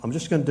I'm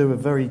just going to do a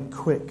very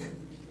quick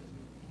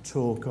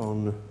talk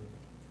on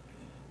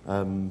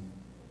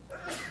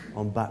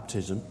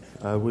baptism.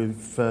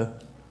 We've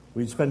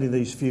been spending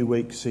these few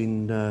weeks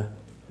in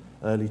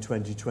early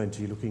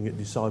 2020 looking at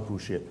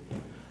discipleship,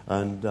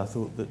 and I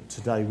thought that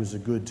today was a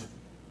good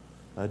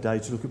day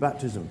to look at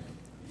baptism.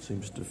 It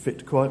seems to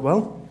fit quite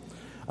well.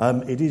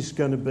 It is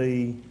going to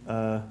be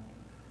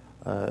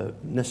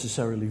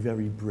necessarily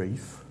very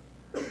brief,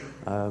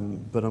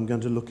 but I'm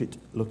going to look at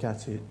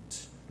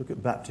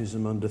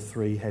baptism under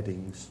three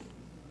headings.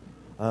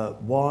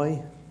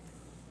 Why,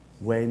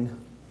 when,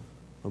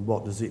 and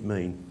what does it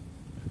mean?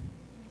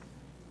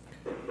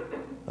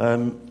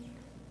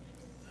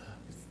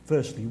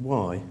 Firstly,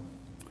 why?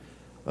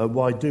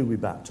 Why do we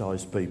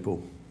baptise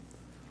people?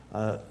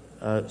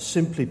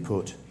 Simply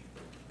put,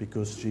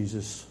 because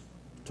Jesus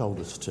told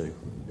us to.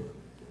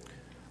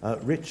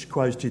 Rich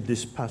quoted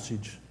this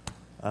passage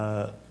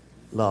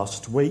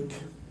last week.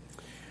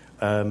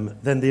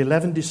 Then the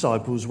 11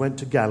 disciples went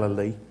to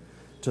Galilee,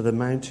 to the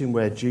mountain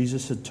where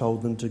Jesus had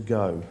told them to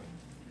go.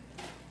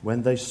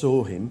 When they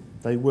saw him,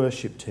 they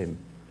worshipped him,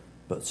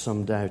 but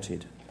some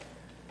doubted.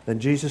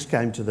 Then Jesus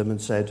came to them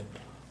and said,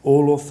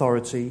 "All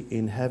authority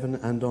in heaven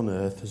and on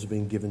earth has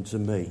been given to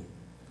me.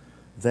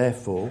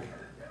 Therefore,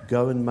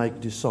 go and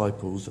make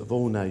disciples of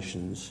all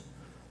nations,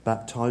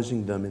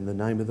 baptizing them in the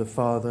name of the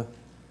Father,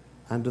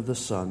 and of the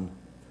Son,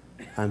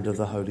 and of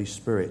the Holy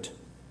Spirit,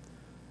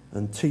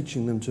 and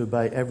teaching them to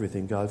obey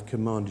everything I have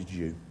commanded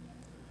you.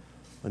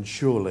 And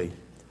surely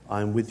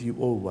I am with you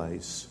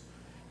always,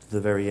 to the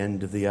very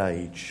end of the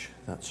age."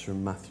 That's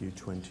from Matthew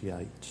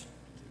 28.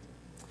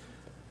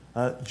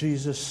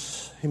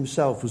 Jesus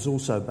himself was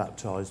also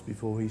baptised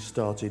before he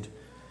started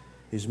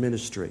his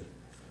ministry.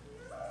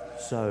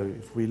 So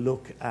if we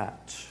look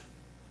at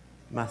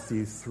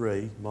Matthew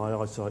 3, my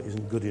eyesight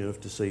isn't good enough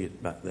to see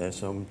it back there,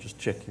 so I'm just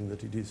checking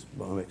that it is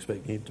what I'm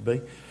expecting it to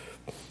be.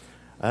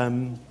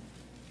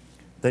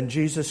 Then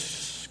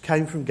Jesus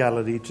came from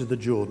Galilee to the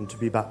Jordan to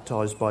be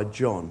baptised by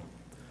John.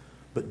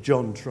 But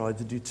John tried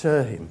to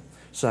deter him,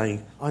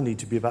 saying, "I need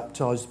to be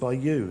baptised by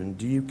you, and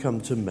do you come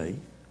to me?"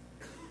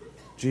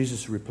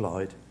 Jesus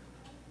replied,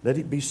 "Let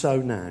it be so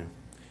now.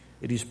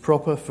 It is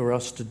proper for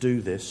us to do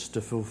this,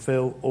 to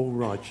fulfil all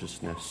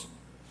righteousness."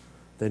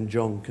 Then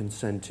John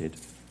consented.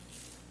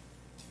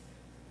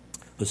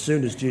 As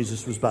soon as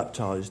Jesus was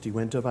baptised, he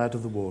went up out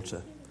of the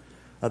water.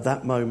 At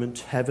that moment,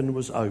 heaven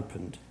was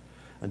opened,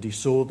 and he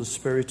saw the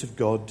Spirit of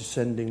God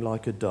descending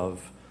like a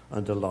dove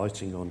and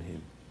alighting on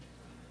him.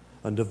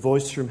 And a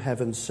voice from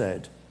heaven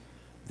said,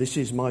 "This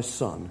is my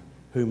Son,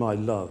 whom I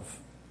love.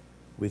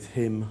 With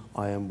him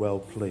I am well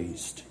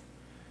pleased."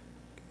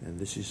 And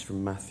this is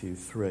from Matthew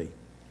 3.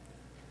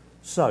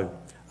 So,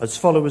 as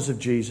followers of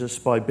Jesus,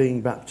 by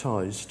being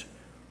baptised,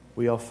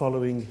 we are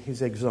following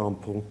his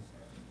example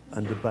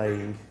and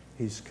obeying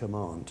his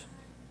command.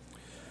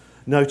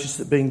 Notice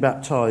that being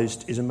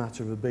baptised is a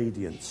matter of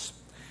obedience.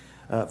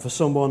 For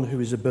someone who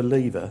is a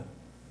believer,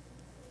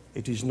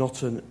 it is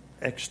not an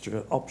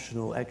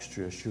optional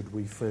extra should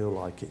we feel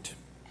like it.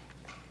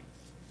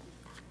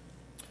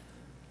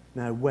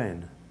 Now,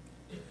 when?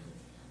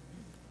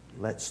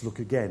 Let's look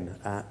again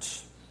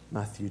at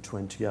Matthew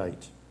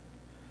 28.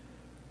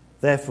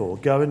 "Therefore,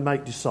 go and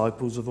make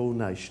disciples of all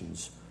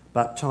nations,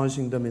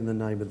 baptizing them in the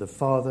name of the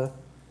Father,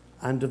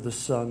 and of the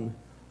Son,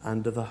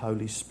 and of the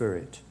Holy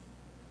Spirit,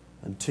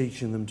 and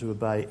teaching them to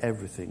obey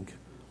everything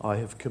I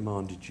have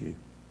commanded you."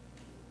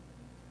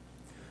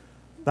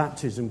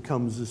 Baptism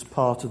comes as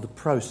part of the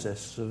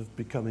process of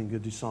becoming a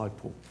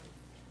disciple.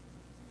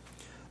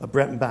 At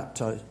Bretton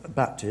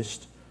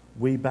Baptist,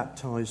 we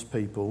baptise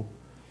people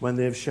when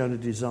they have shown a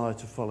desire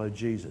to follow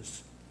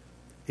Jesus.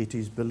 It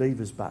is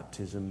believers'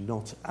 baptism,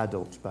 not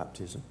adult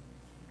baptism.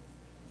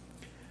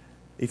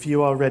 If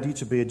you are ready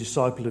to be a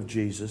disciple of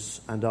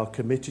Jesus and are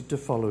committed to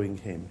following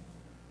him,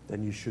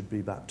 then you should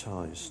be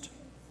baptised.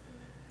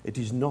 It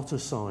is not a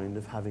sign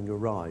of having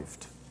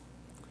arrived.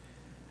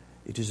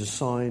 It is a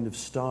sign of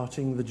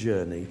starting the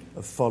journey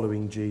of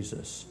following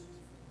Jesus.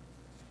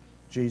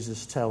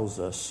 Jesus tells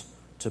us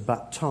to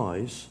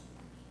baptise,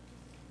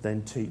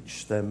 then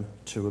teach them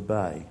to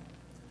obey.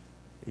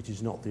 It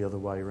is not the other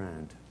way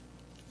around.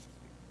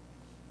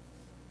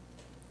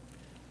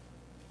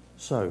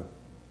 So,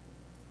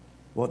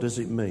 what does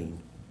it mean?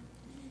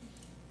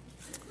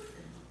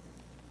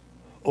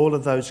 All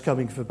of those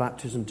coming for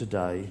baptism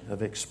today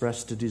have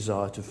expressed a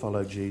desire to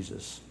follow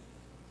Jesus.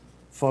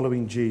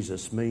 Following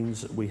Jesus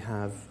means that we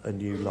have a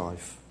new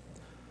life.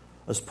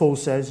 As Paul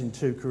says in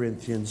 2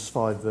 Corinthians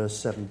 5 verse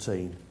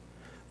 17,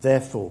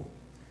 "Therefore,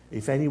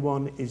 if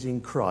anyone is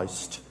in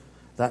Christ,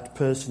 that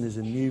person is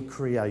a new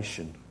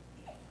creation.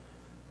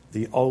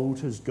 The old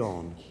has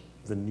gone,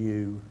 the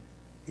new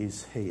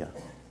is here."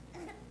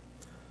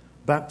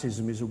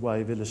 Baptism is a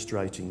way of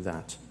illustrating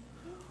that.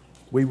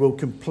 We will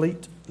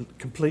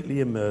completely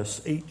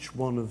immerse each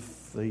one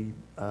of the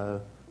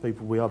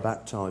people we are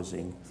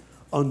baptising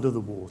under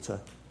the water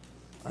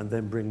and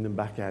then bring them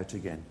back out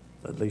again.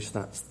 At least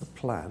that's the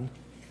plan.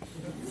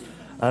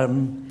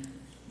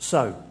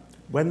 So,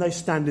 when they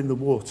stand in the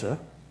water,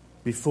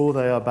 before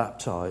they are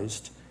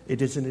baptised,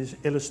 it is an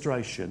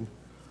illustration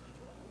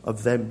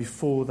of them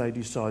before they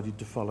decided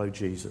to follow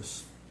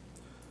Jesus.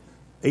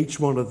 Each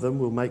one of them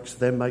will make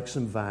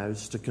some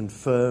vows to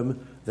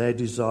confirm their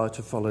desire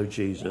to follow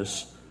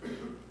Jesus.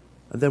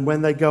 And then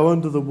when they go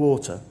under the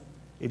water,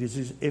 it is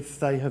as if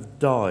they have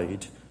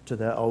died to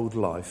their old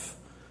life.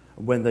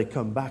 And when they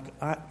come back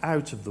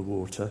out of the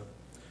water,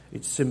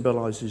 it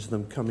symbolises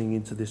them coming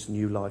into this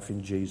new life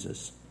in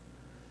Jesus.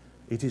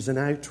 It is an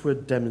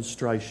outward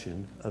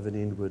demonstration of an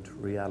inward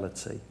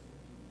reality.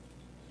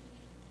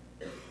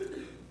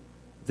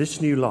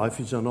 This new life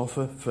is on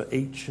offer for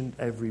each and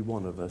every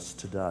one of us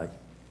today.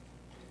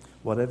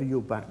 Whatever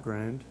your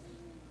background,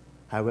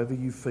 however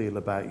you feel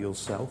about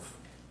yourself,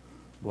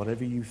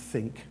 whatever you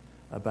think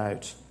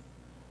about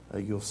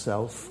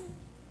yourself,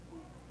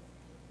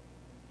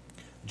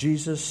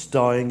 Jesus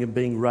dying and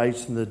being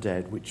raised from the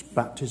dead, which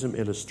baptism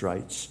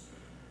illustrates,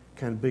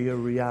 can be a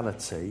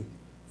reality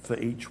for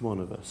each one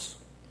of us.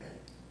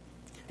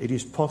 It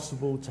is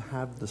possible to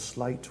have the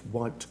slate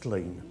wiped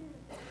clean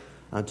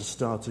and to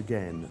start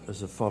again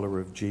as a follower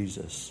of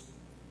Jesus.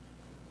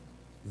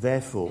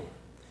 Therefore,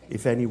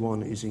 if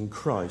anyone is in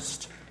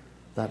Christ,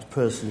 that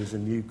person is a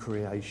new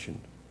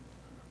creation.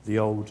 The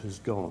old has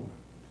gone.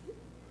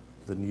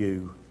 The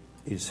new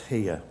is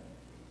here.